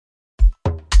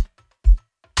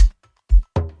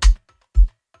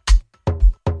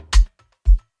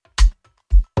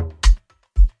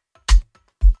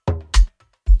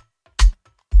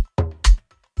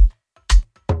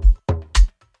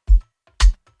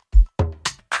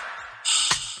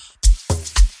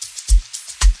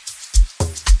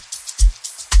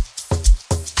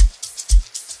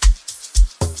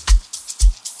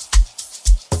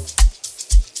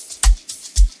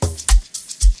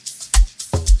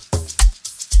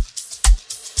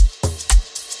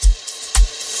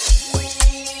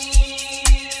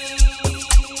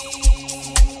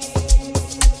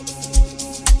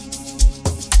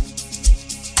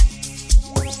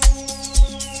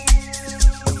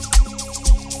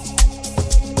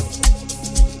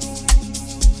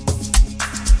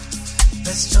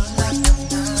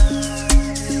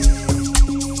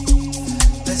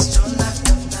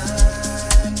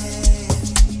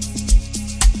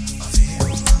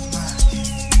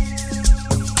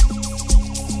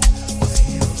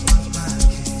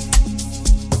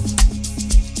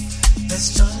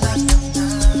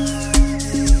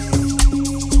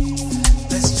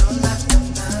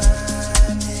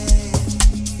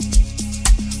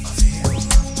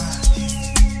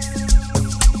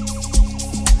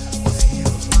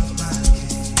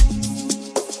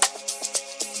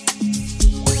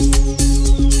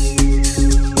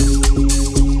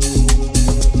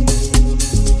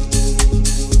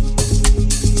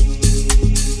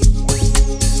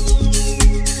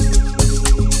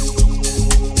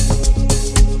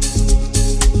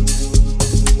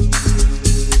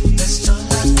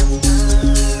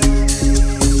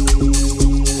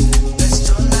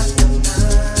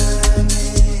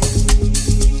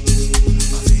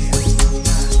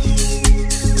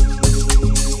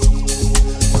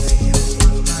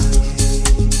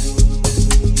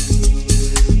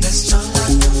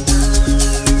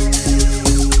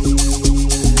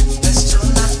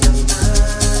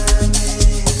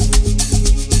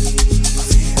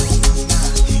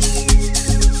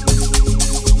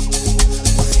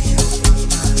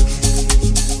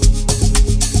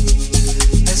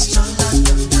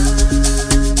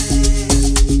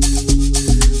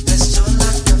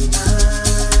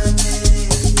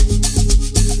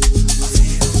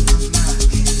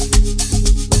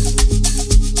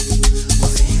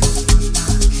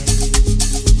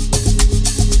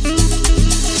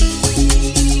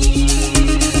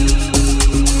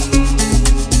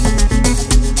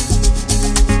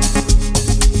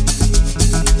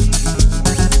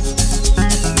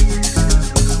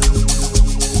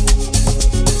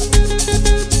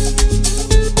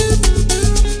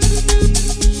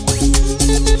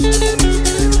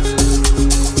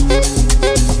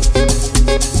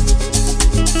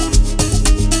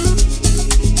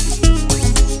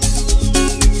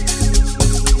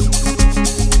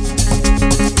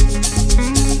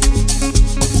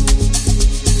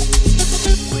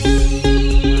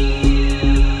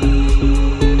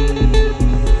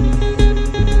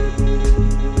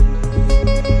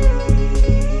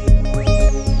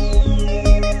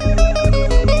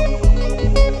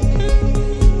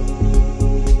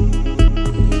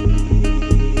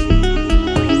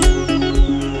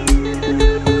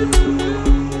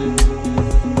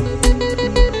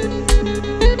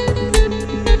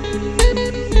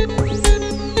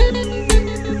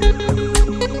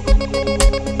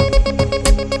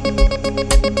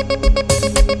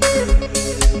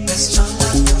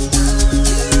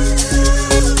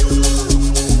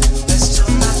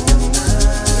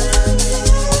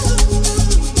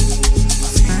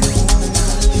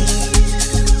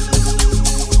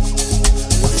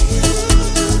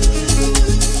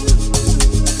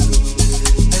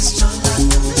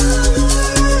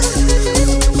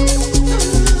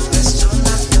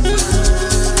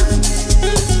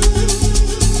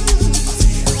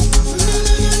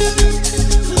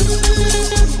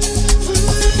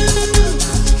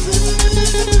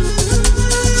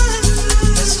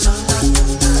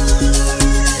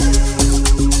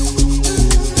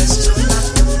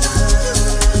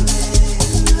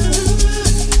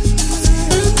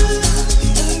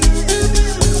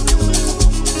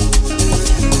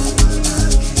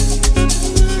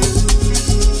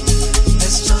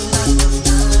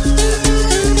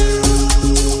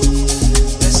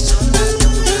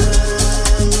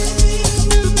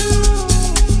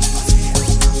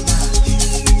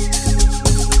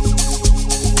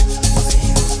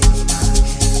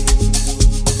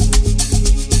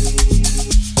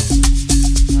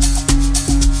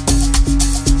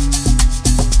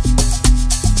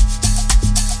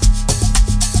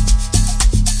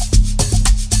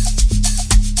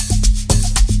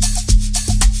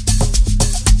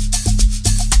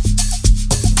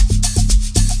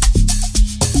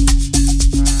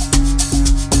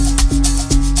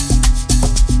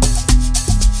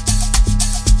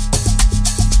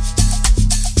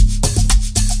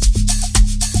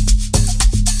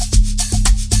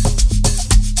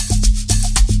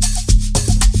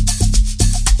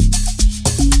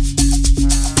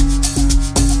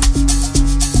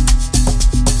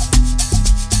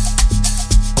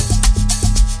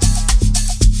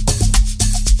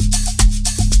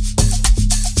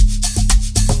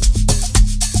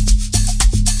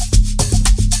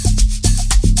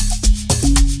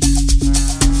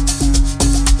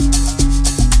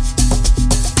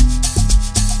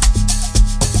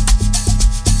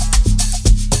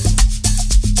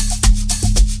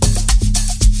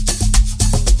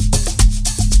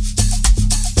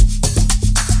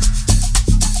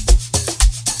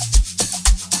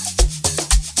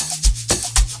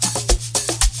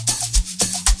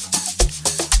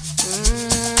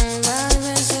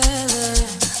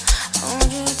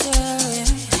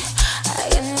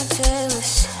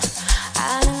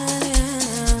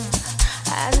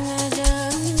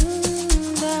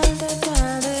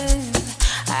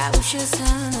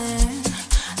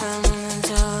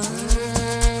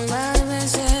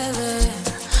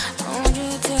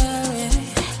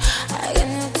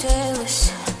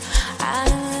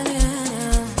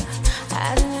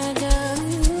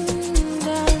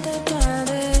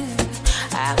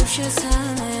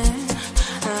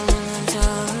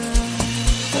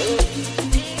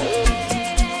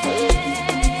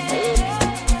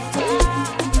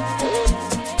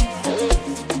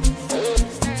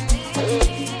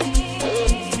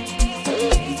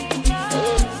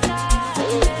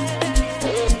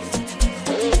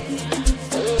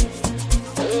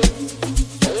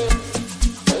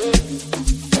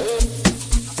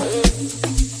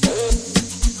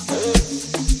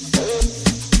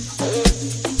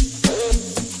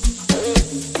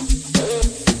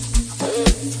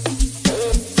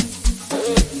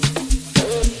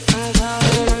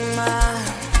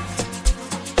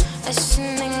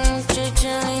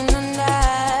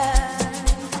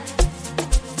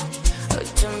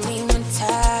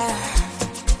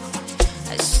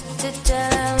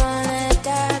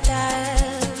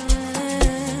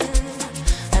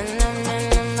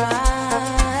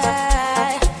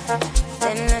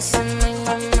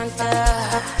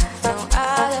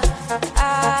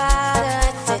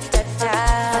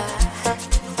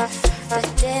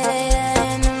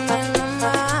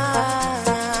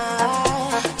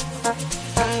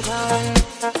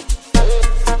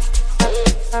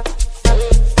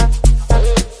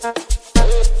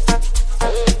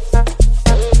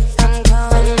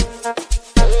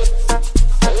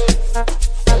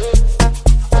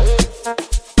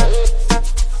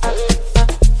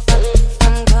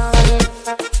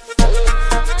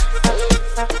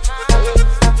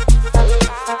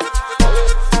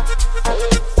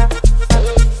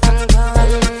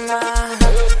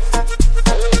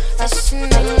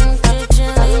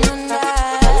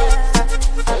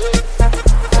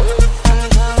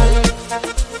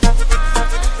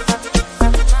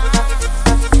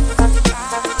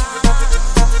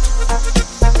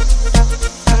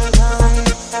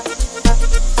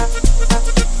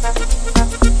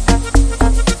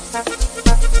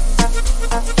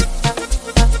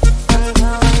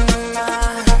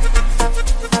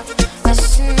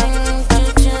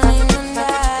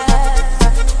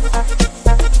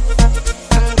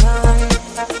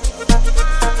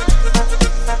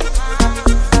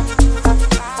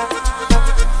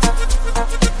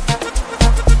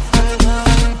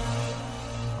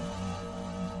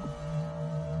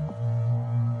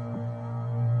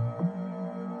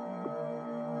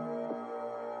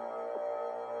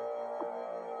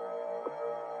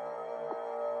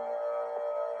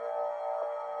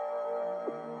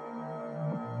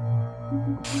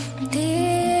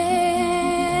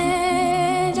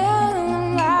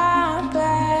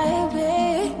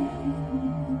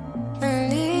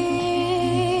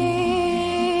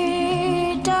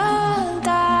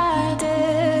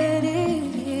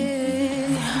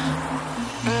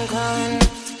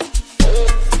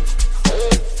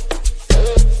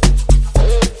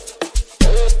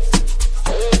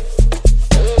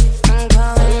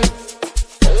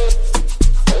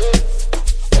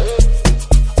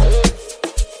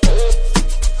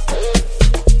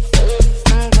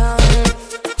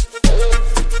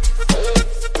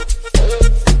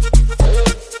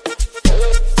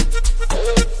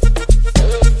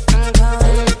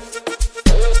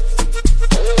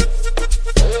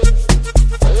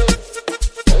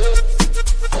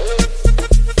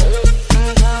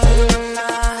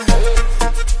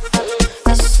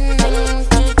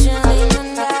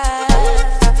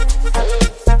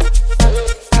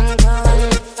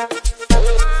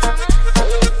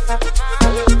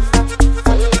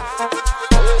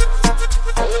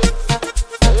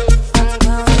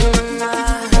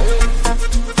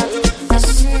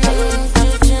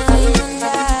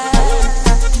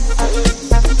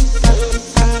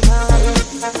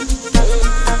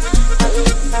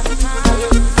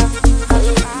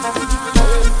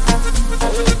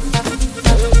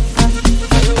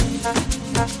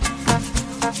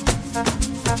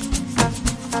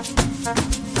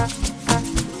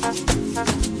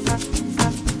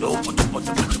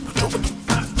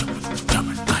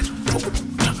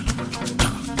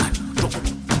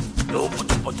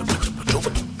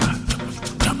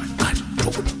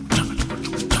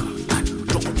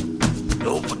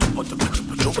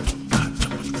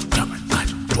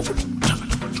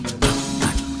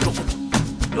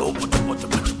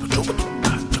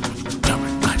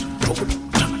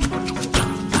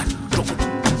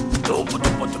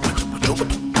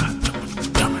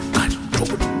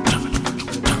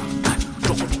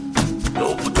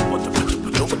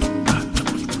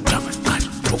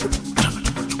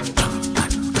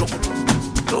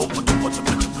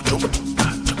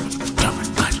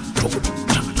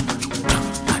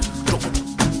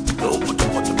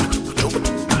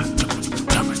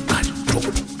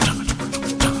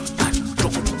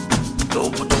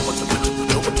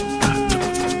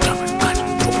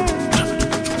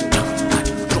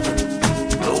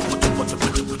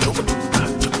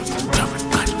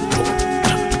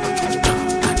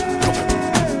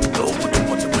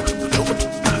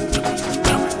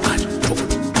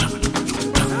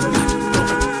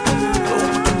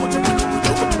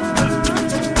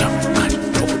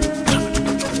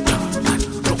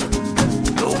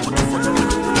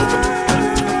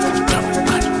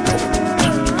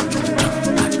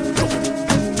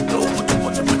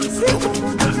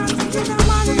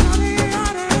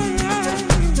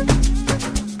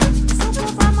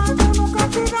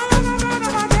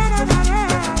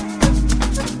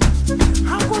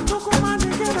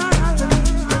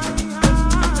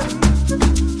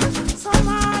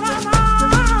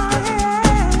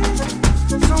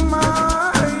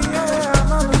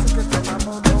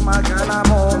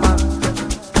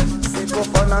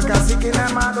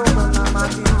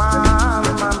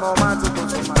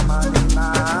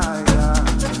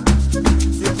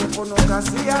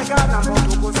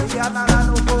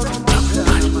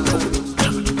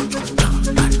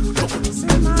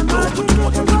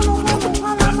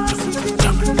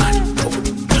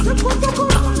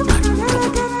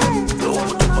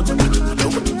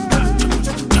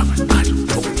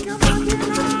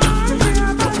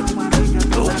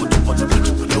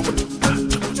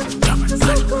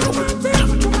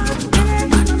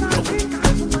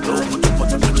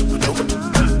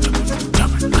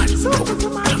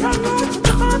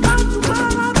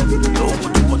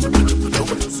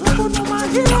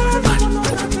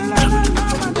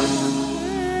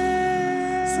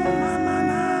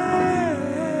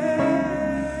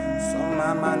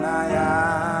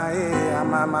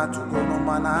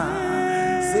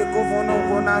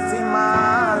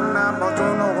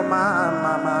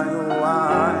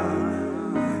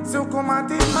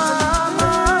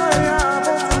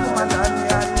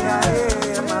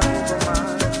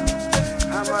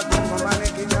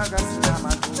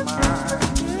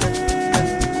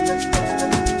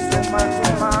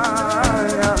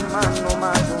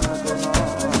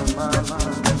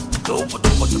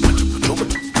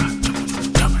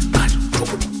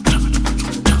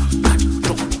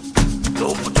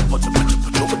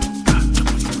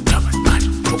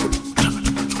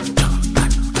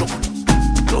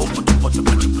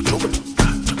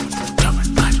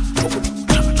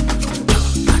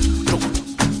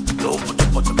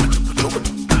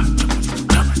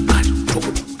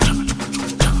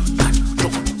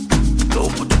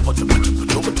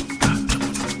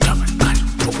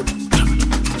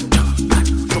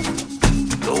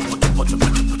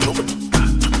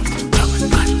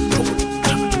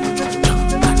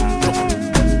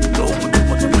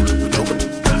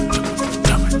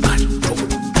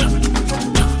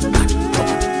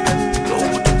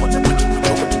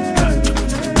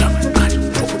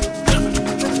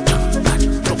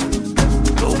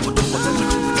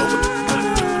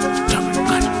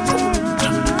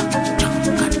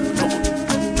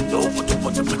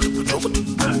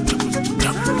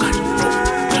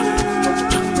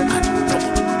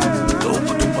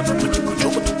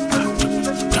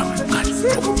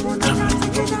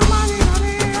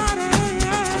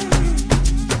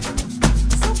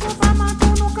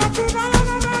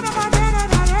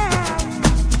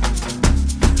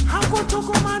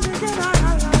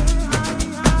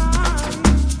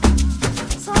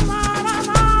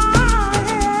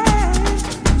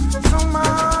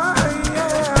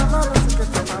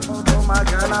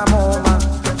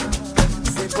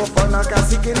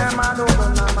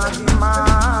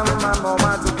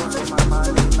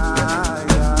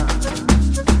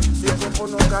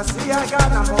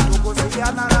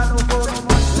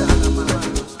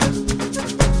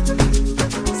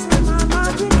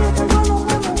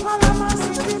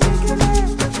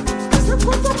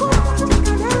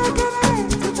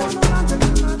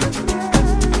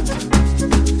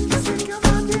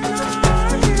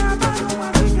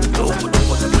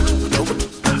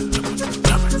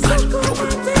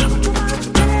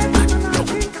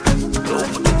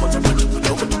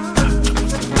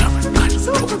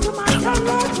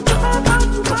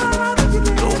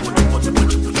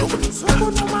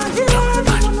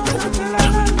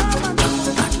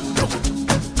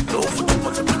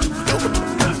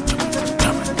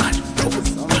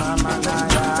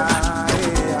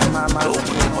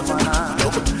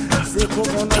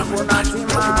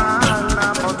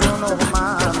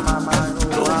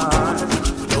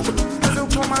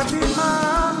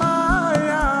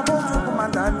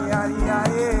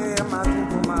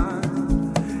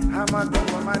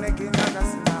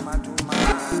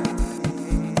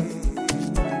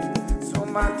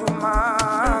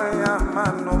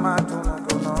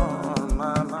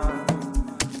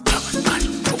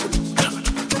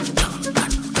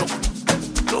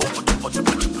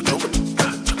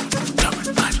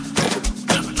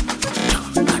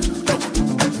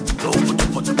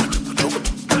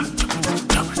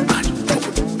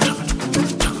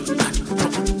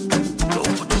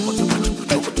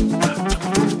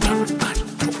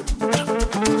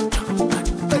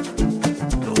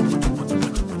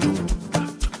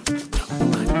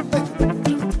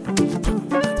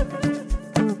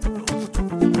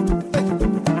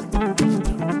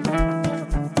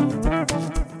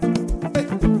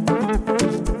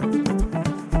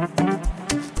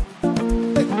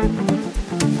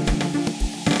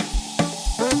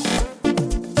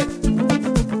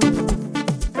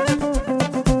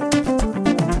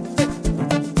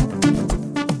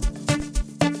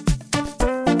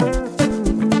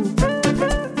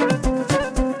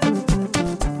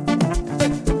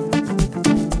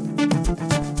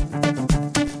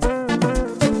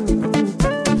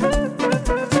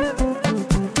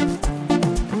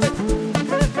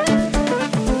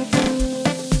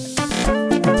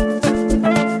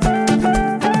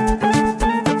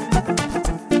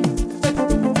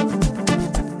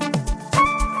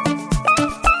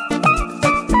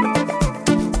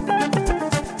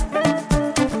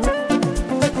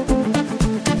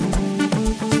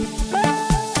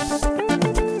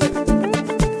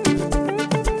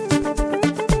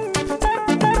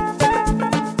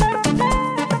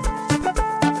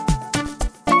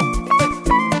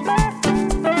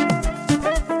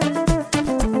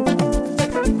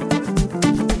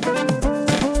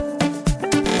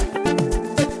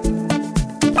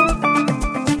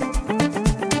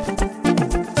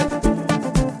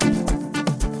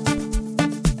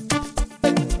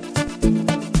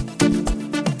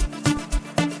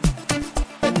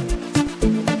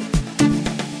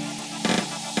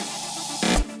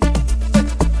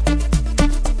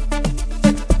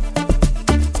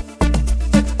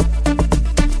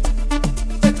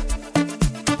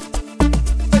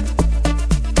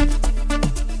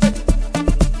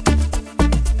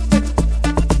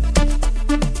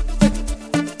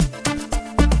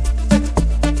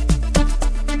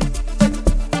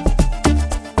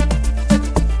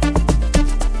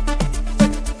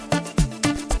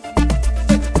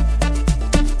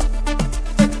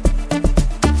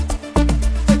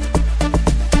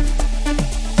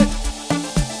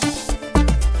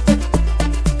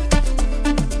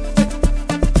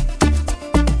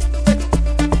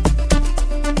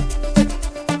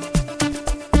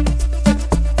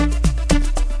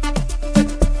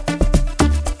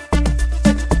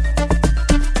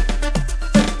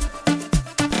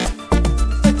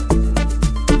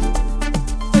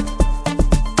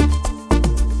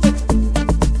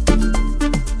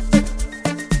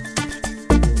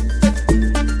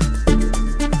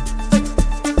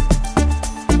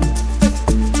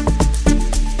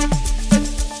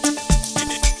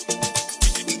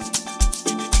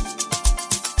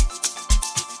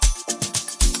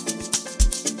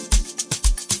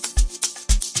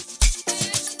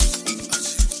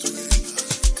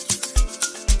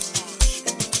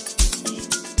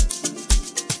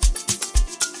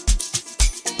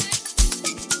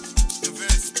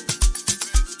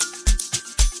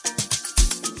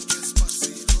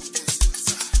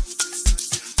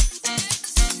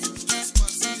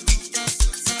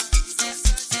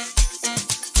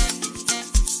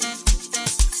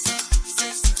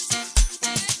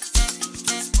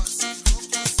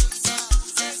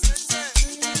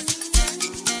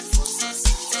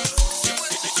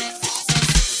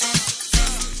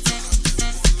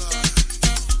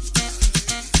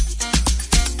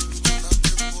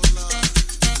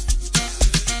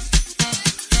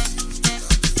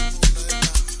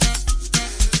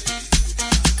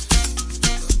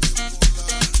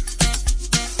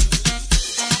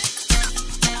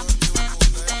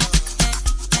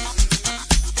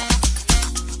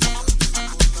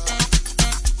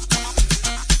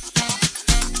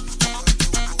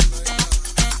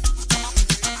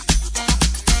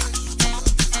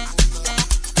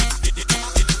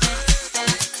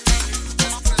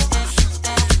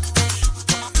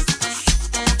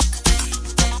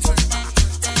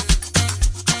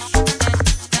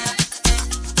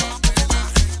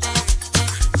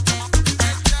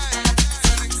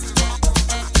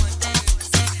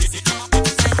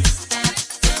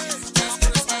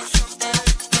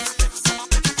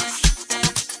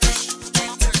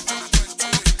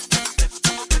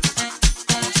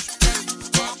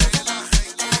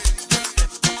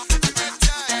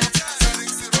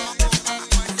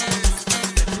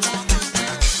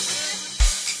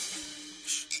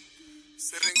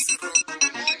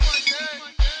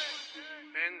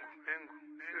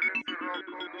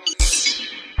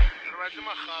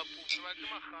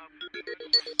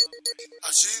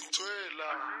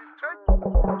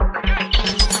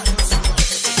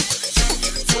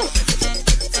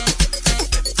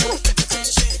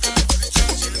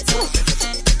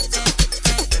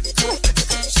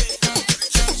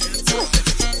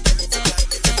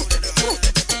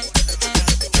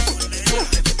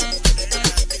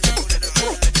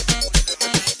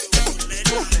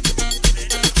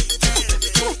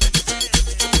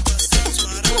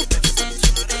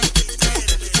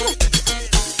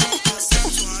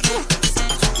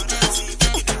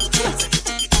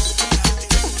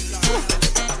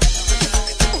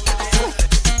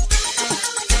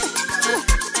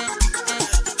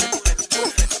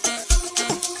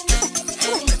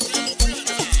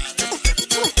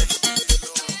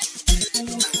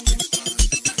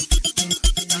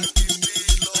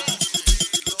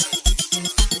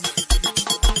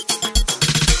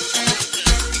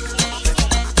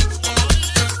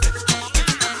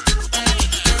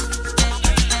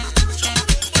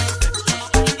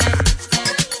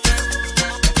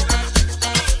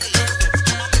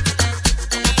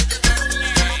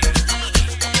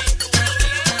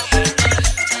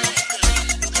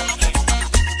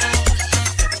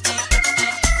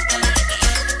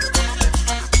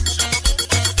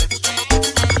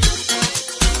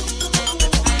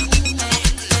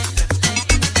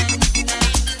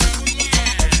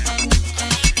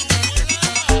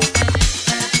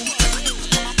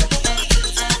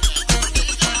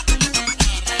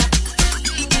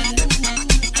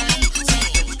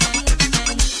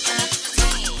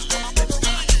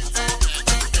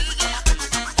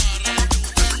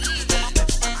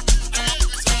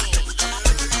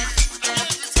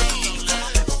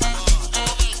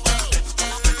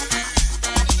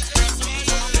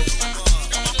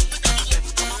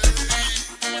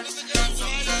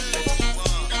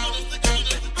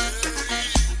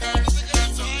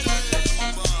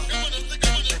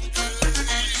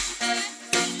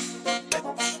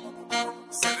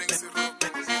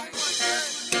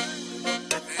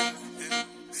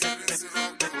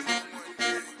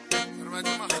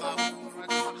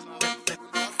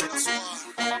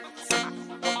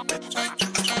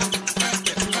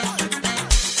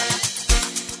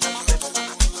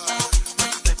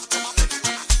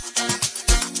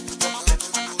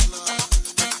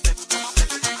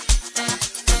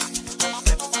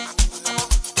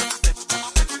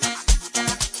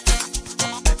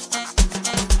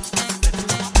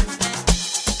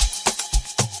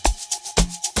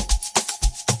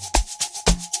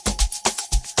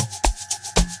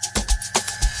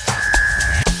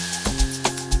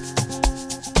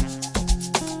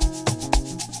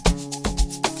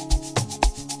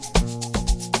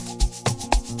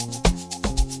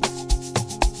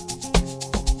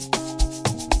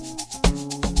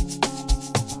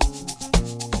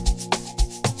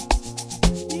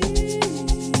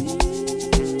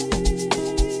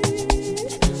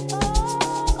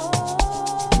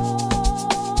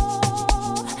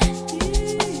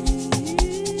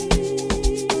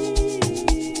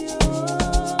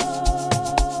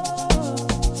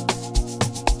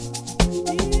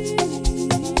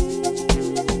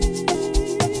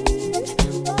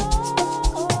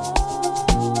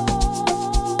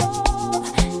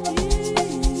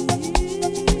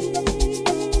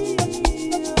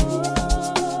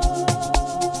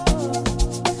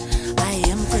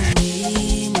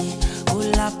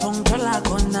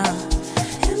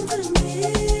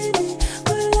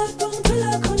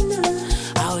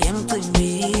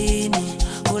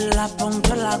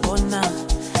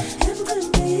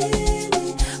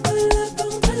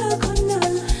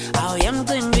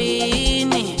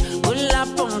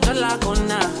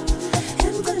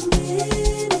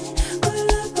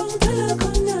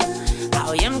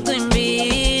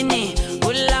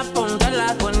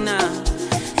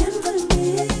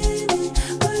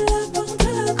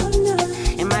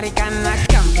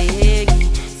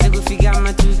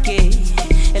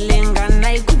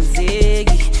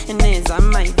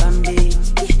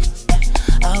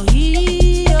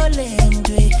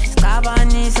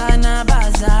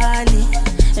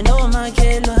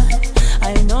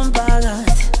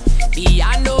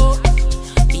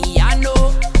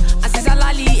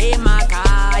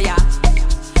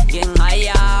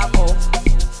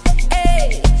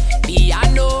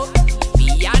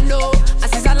Piano,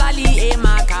 asizalali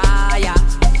emakhaya.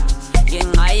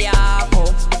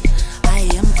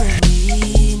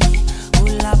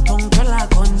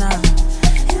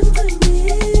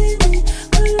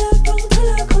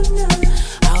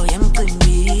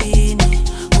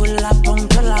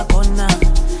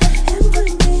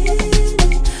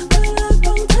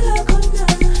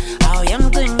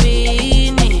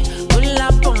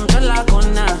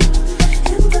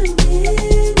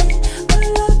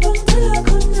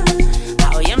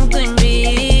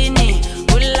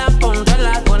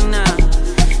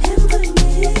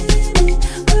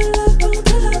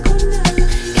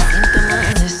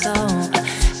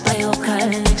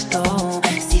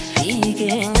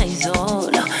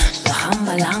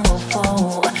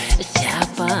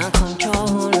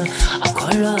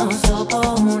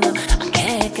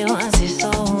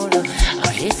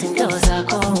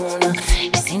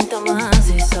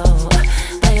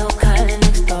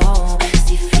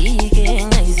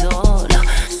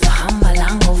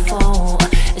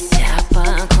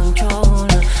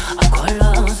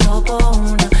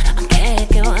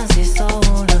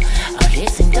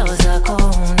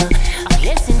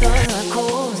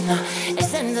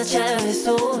 esenza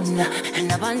cevesuna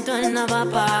Nabantwana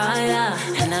babaya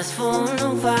Nasifuna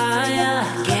ukufaya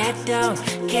Get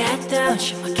down,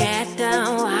 shima get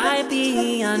down Why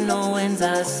be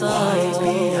anowenza so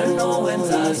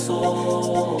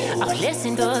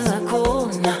Akulezinto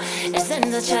zakhona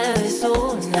esenza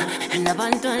cevesuna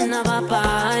Nabantwana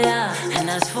babaya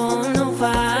Nasifuna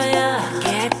ukufaya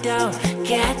Get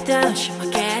down, shima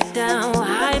get down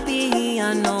Why be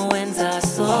anowenza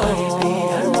so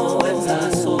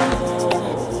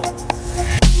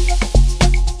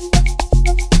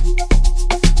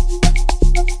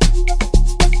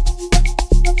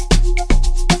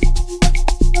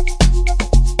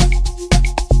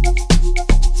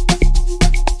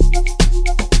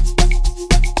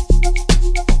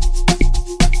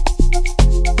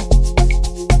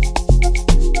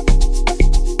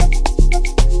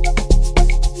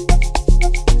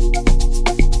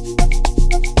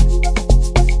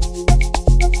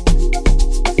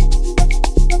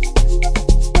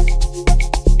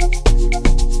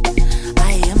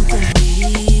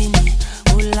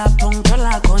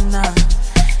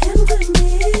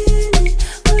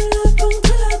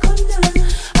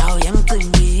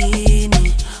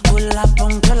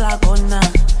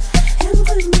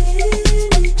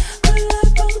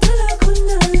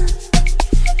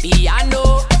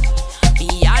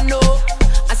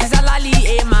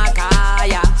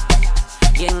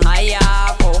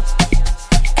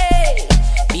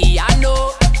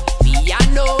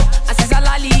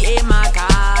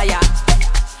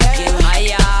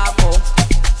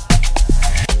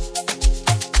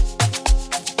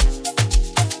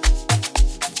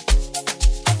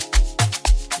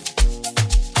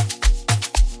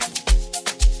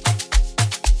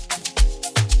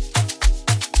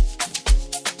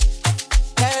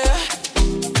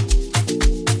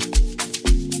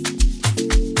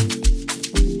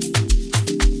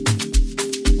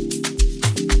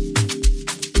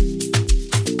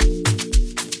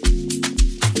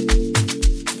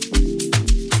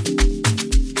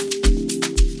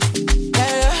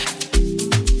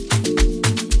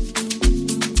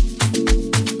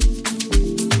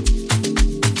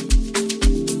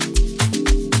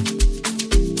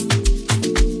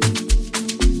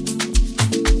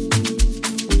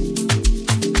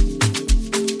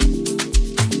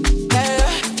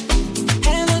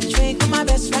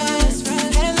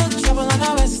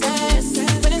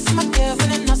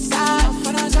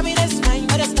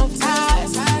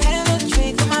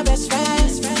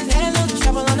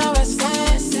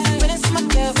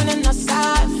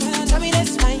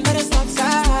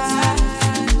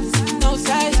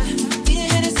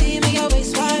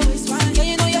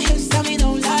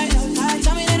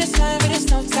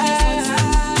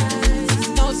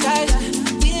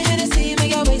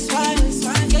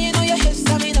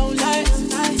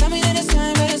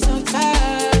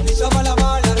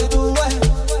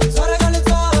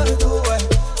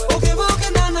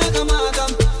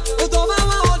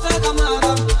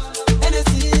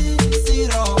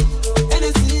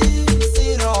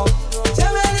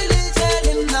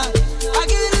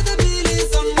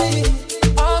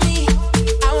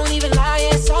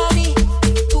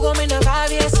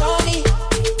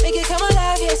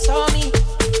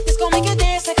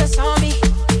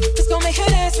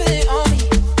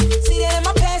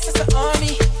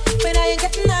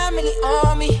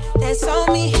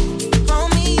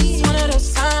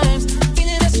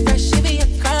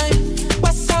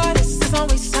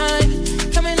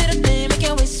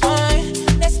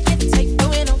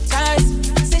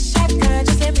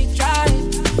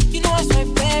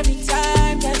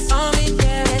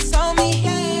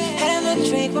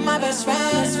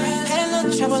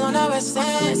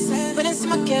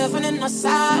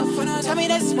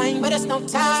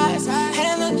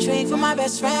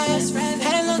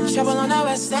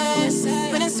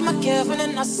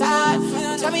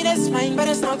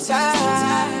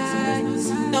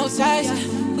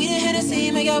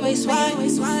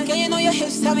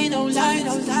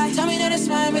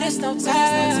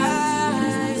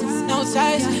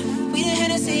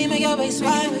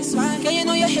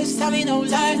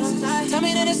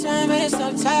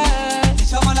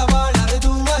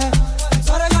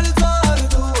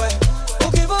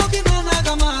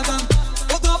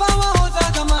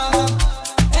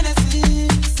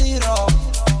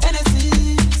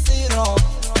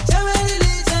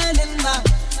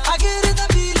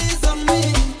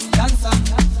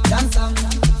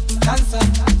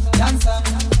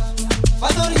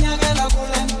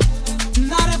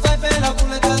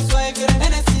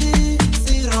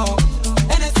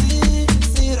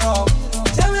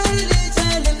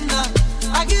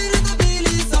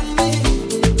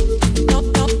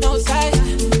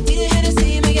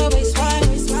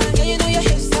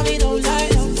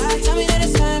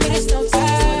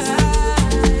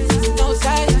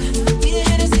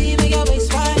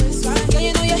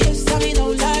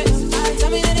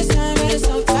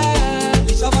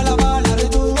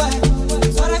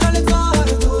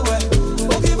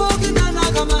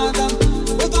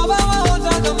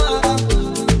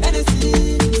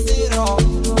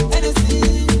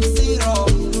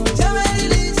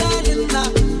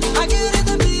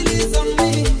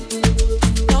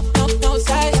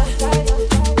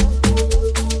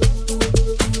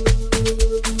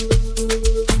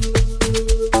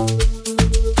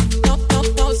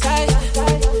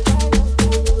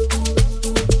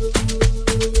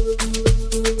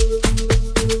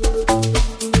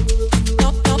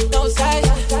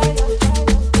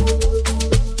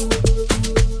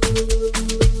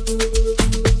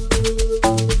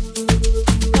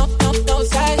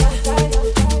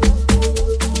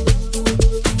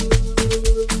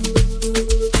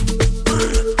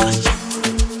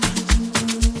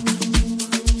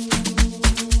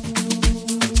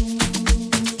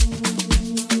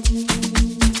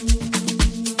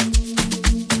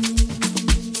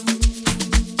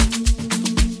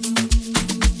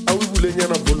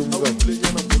bulenyana volume ka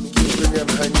bulenyana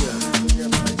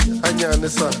anyane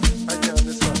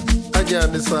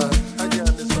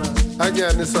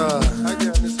sa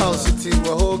how sitting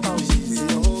wa ho busy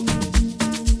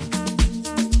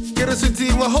kere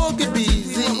sitting wa ho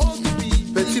busy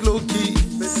Betty Loki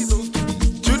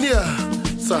Junior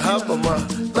Sahaba ma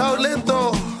now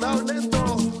lento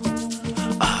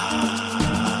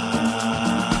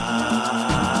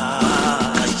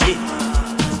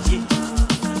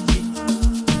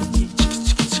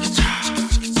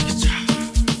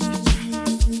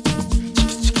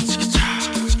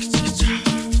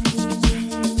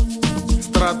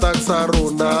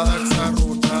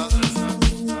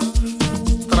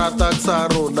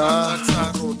Strataxarona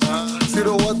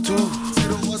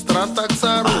 012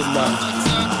 Strataxarona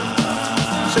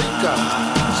Shake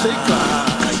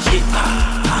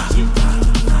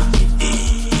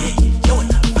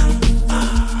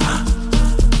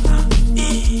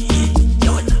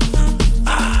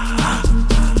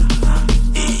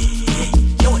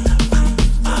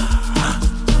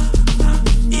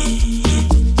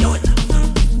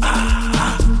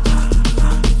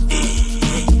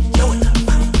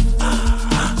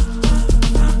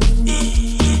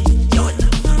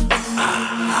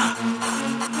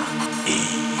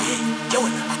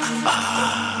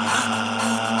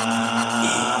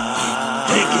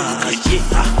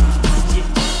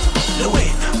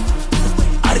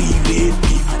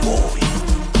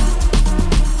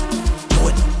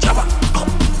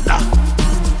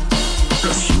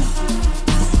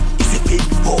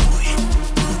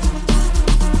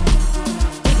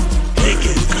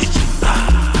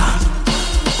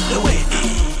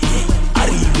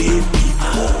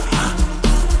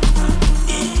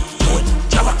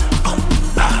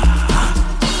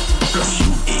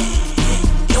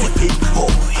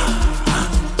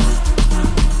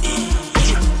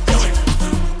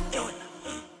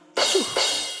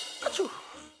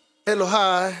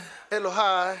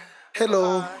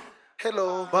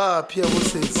Hello, ba pia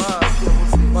vocês.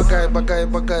 Bagay.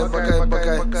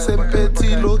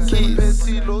 Sempeti Loki.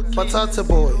 Batata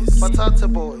boys.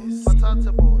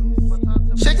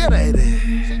 Shake it,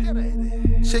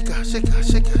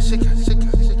 shake.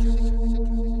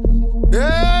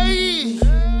 Hey,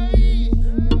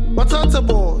 Batata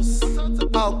boys.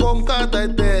 I'll conquer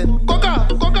that then. Coca.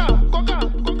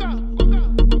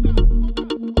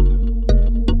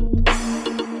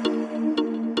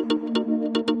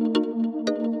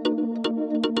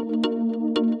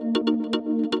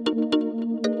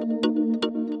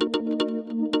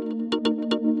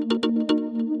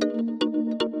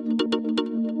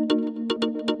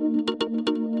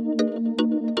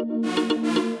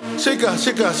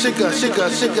 Shika.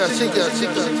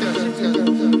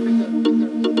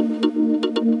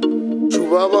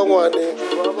 Chubaba ngwane.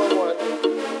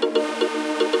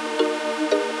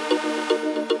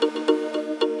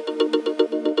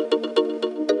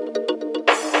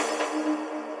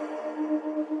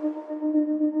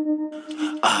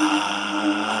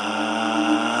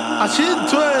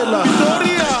 Ashintwela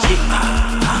Gloria.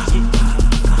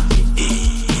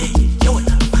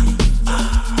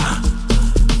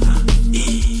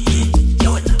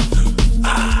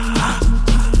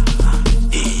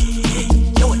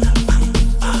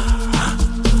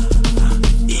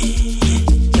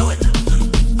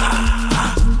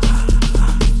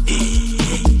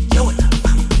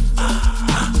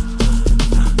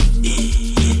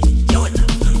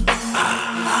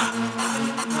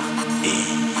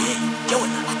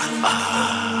 Yo,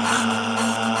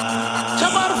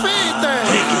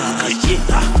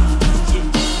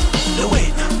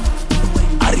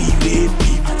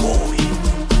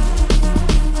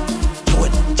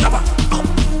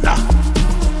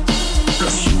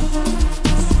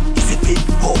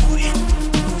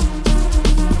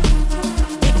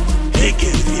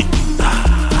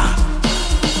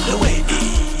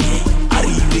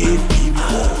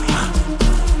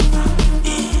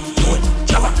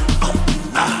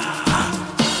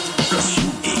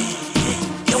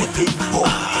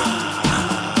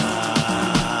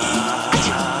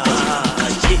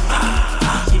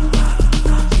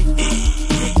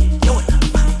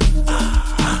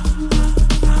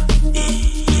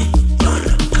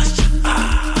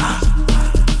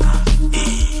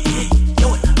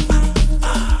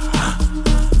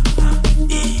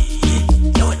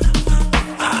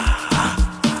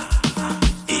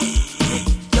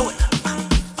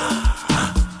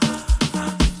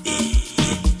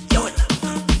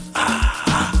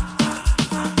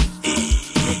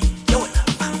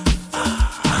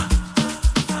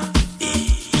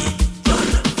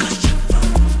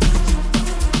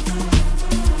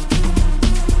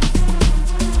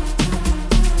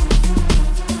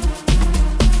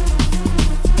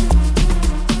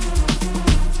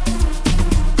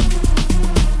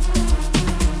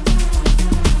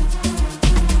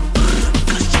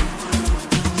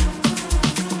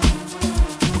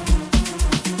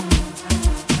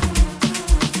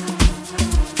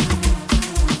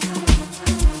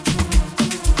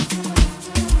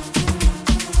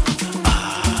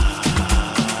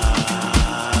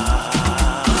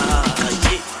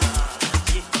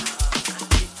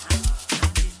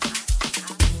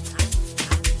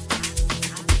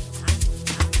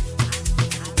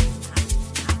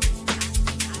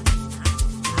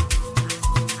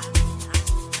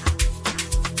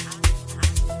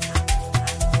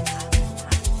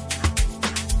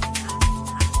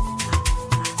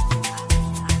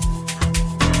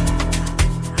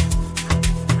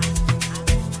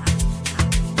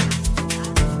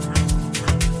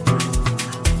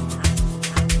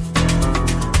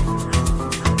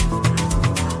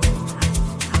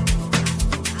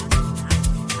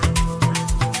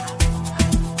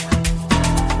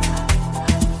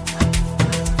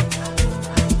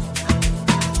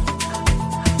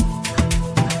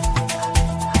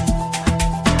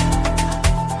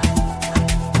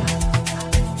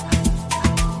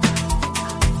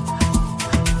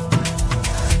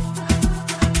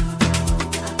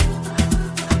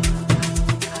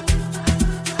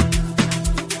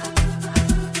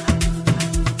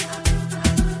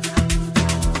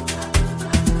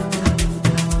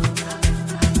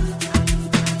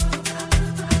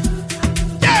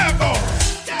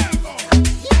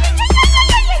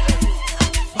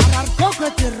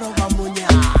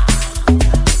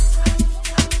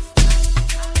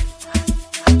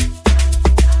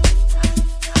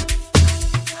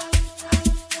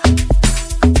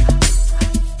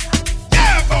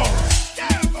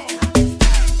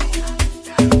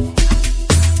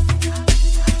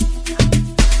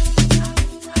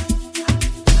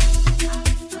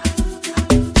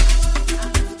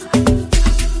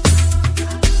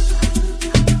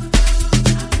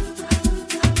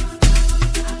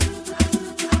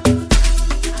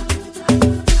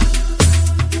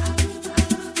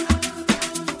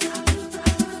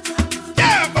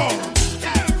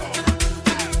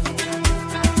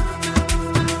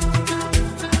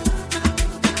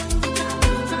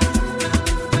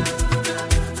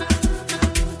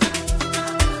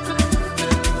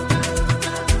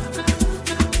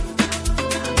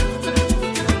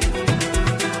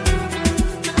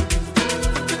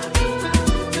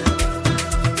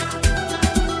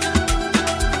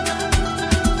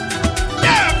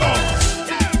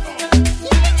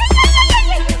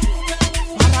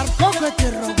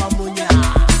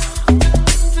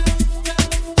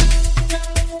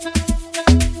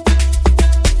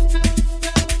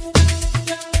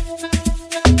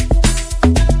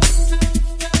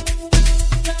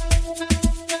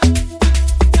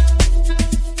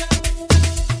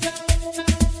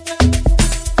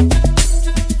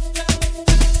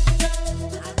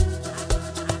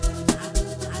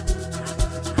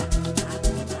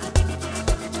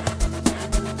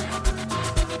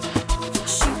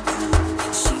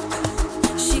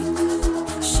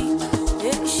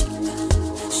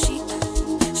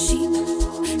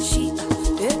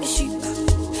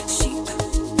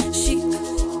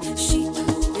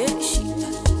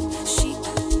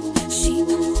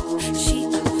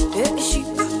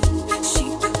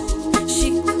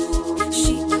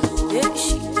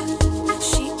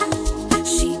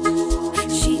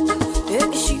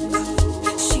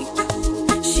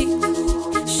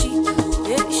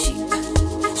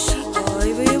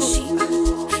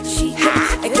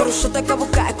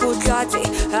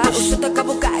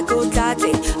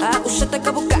 ushata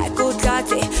kabuka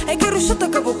kutlati Eker ushata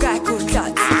kabuka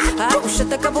kutlati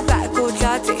ushata kabuka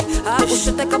kutlati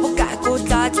ushata kabuka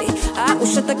kutlati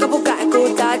ushata kabuka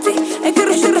kutlati Eker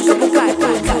ushata kabuka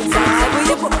kutlati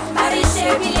Bari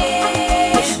shebile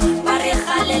Bari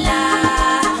khalela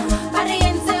Bari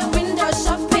yenze window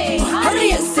shopping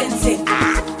Hurry and sense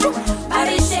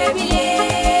Bari shebile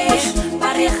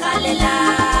Bari khalela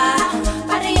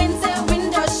Bari yenze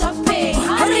window shopping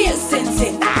Hurry and sense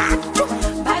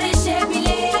Bari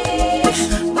shebile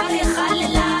Bari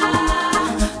khalela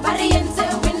Bari yenze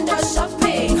window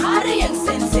shopping Hurry and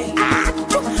sense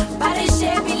Bari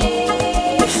shebile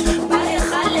Bari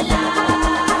khalela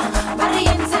Bari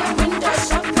yenze window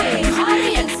shopping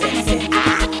Hurry and sense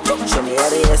Show me how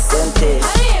to sente.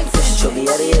 Show me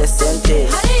how to sente.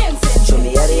 Show me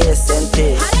how to sente.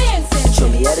 Show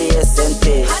me how to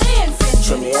sente.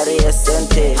 Show me how to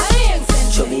sente.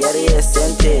 Show me how to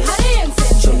sente.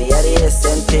 Show me how to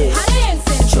sente.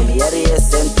 Show me how to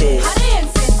sente.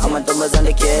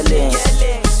 Amantombazane killing.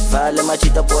 Vale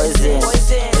machita poison.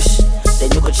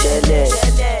 Then you could chill it.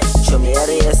 Show me how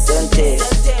to sente.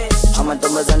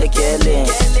 Amantombazane killing.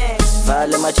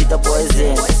 Vale machita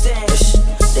poison.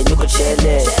 Then you could chill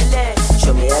it.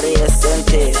 Show me how to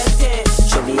sente.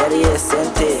 Show me how to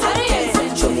sente.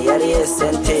 Show me how to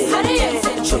sente.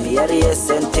 Show me how to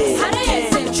sente.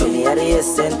 Show me how to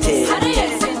sente.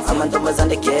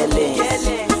 Amantombazane killing.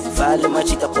 Vale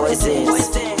machita poison.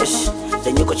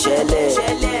 Then you could chill it.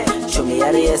 Show me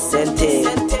how to sente.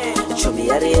 Show me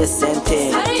how to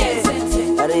sente. How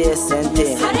to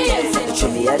sente. Show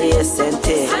me how to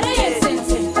sente. How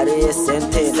to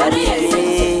sente.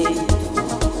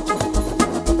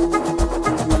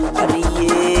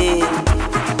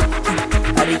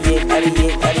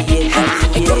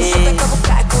 Ushata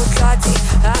kabuka kutlati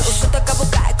ushata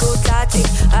kabuka kutlati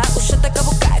ushata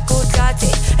kabuka kutlati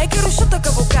Eker ushata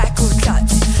kabuka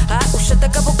kutlati ushata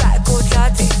kabuka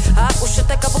kutlati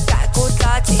ushata kabuka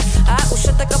kutlati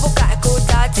ushata kabuka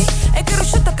kutlati Eker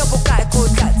ushata kabuka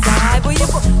kutlati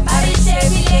Bari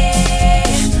shebile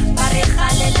Bari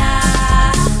khalela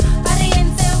Bari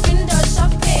yenze window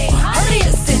shopping Hurry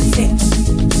and sense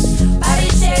Bari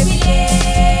shebile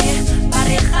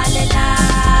Bari khalela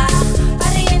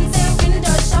Bari yenze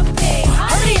window shopping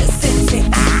Hurry and sense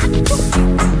Bari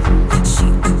shebile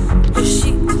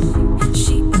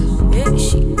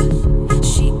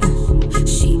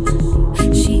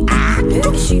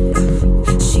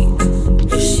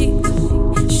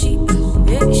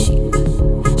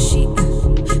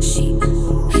Bari khalela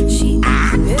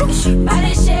Bari yenze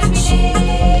window shopping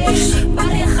Hurry and sense Bari shebile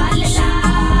Bari khalela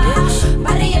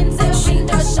Bari yenze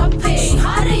window shopping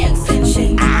Hurry and sense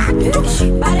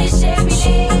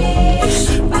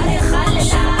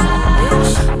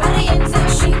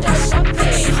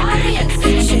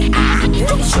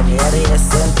Show me how to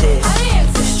sente.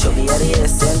 Show me how to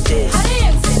sente.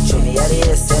 Show me how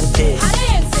to sente.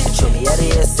 Show me how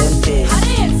to sente.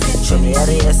 Show me how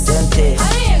to sente.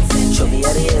 Show me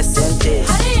how to sente.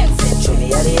 Show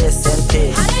me how to sente.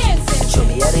 Show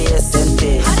me how to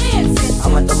sente.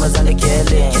 Amantombazane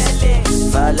killing.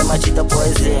 Vale machita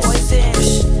poison.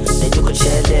 Then you could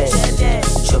chill it.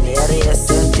 Show me how to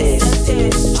sente.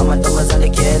 Amantombazane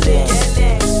killing.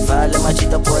 Vale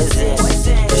machita poison.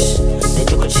 Then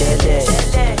you could chill it.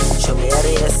 Show me how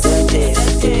to sente.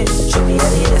 Show me how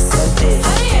to sente.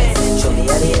 Show me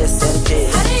how to sente.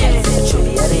 Show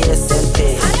me how to sente.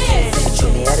 Show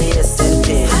me how to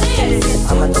sente.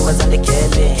 Amantombazane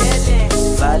killing.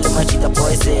 Vale machita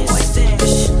poison.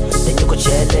 Then you could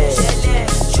chill it.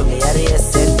 Show me how to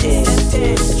sente.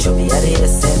 Show me how to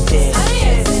sente.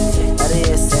 How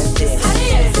to sente.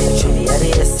 Show me how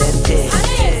to sente.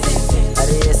 How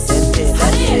to sente.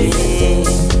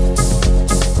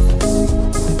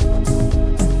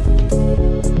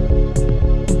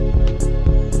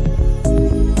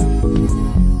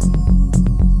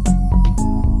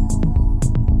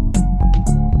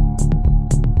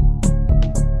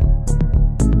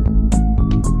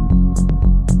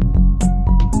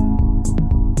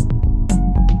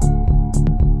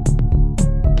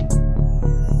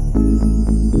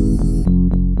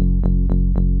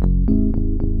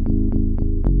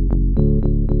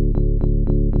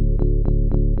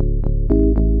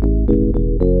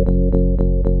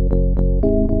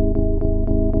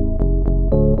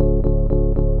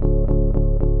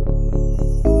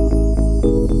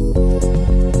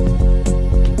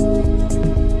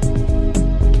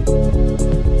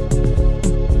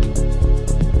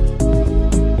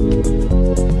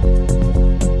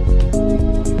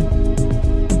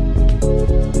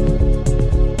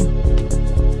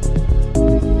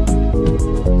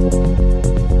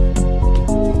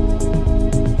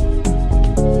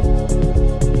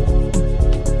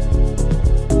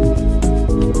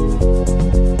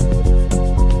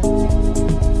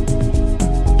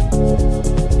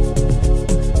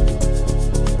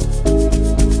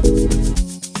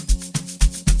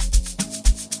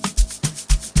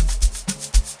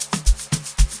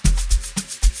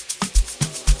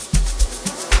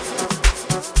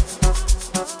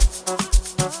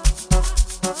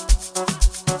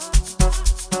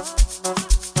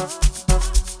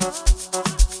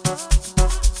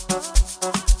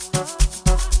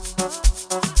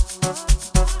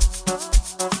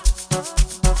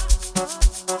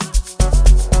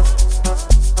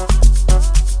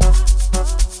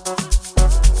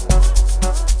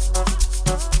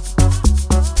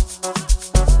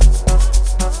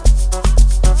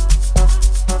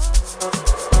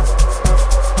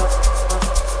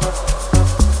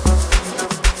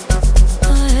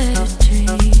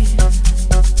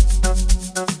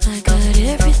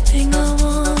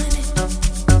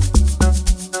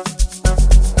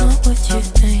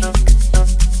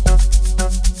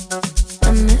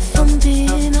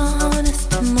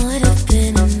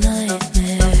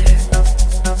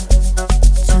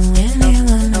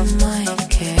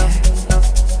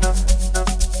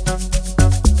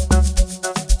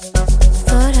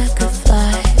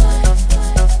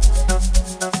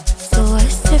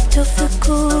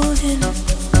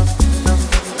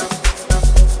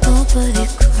 nobody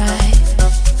cried.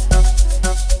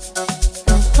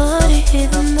 Nobody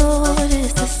even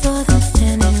noticed I saw them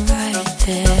standing right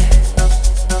there.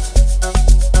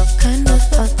 Kind of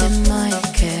thought they might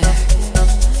care.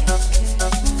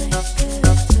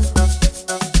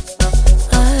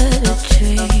 I had a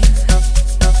dream.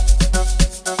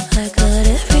 I got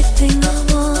everything I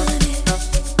wanted,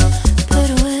 but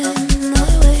when I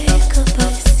wake up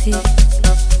I see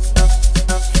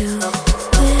you with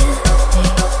me.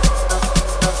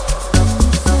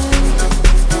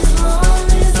 As long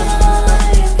as I'm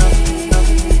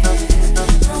here,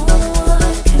 no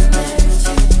one can hurt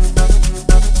you.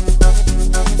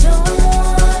 Don't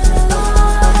wanna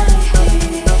lie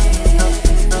here,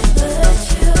 but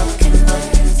you can learn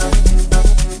to.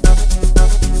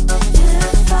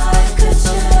 If I could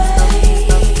change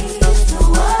the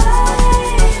way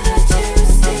that you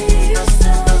see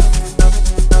yourself,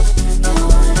 you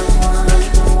wouldn't want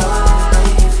to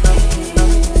wife here.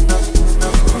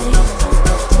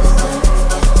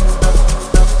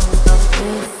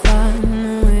 If I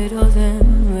knew it all, then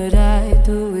would I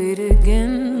do it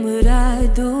again? Would I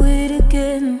do it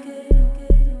again?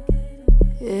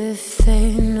 If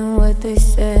they knew what they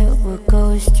said would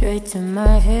go straight to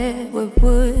my head, what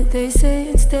would they say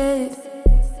instead?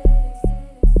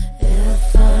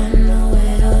 If I knew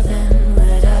it all, then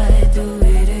would I do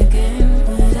it again?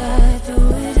 Would I do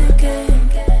it again?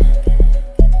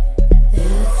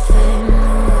 If they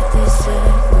knew what they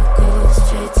said would go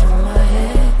straight to my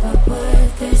head, what would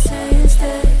they say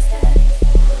instead?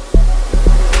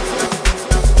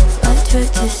 I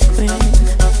tried to scream,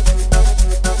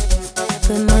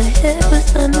 but my head was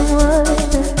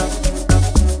underwater.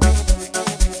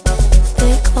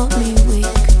 They called me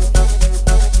weak,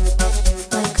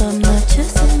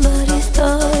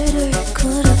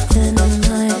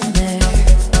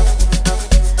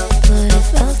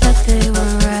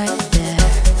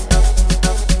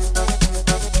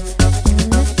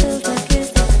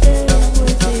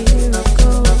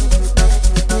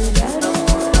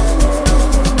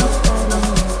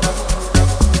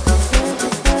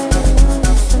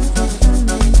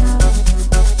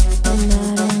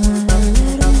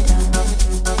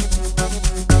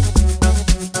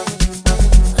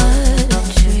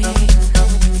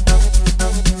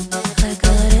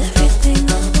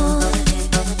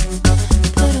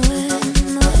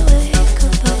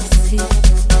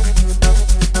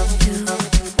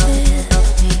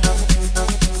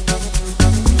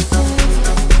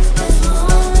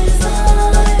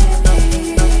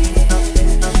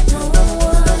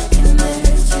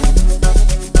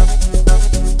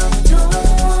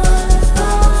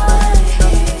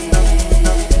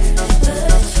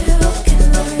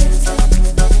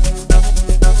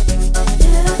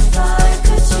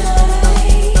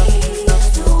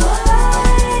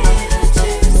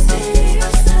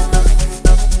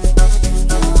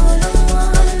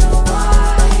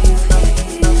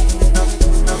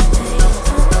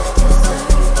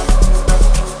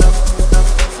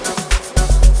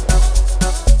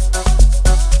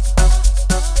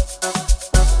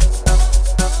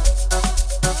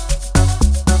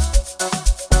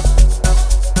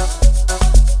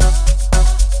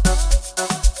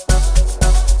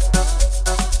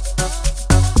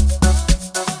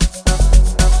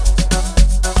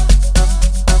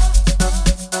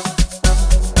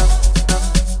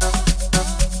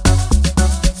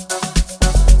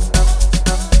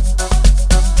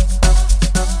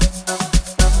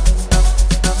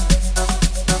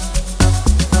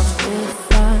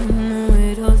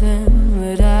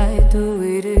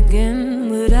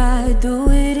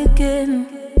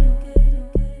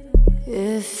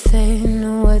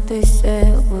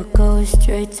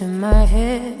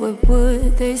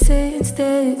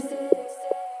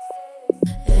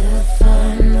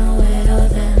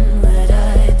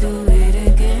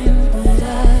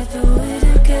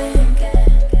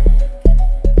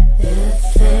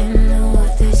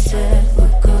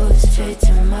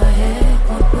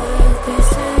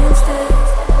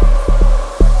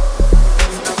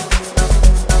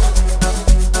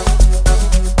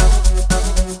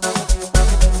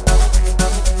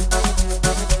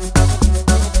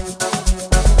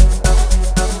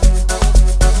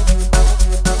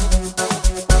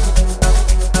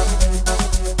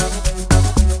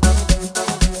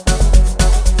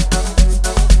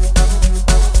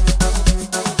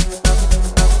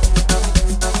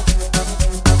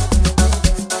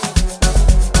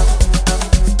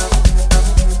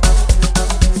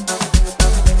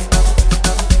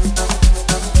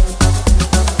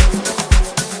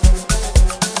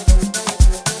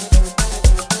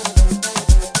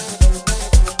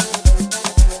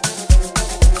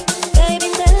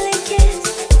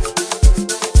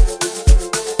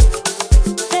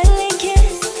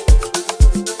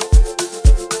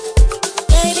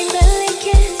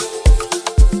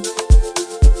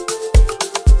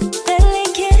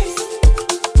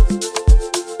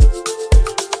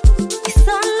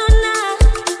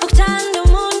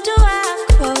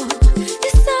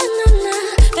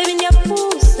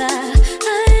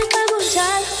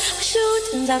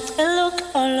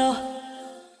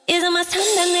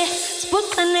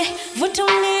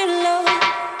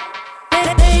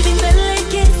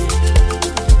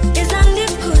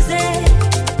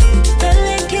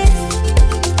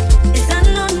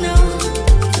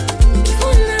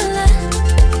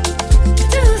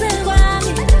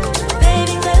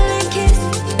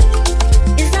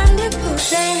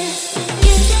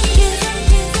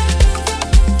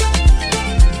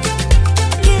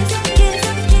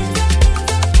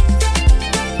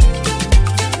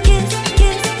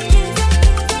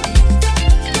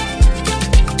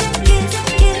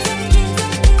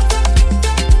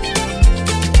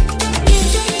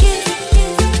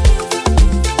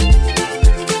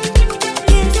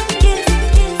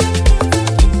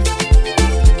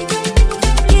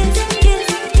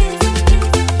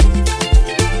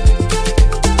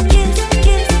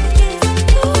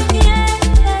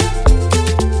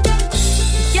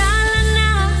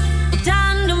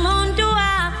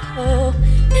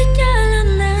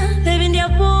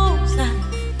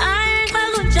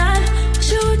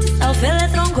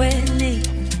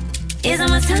 Is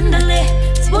I'm a tandale,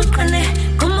 spookane.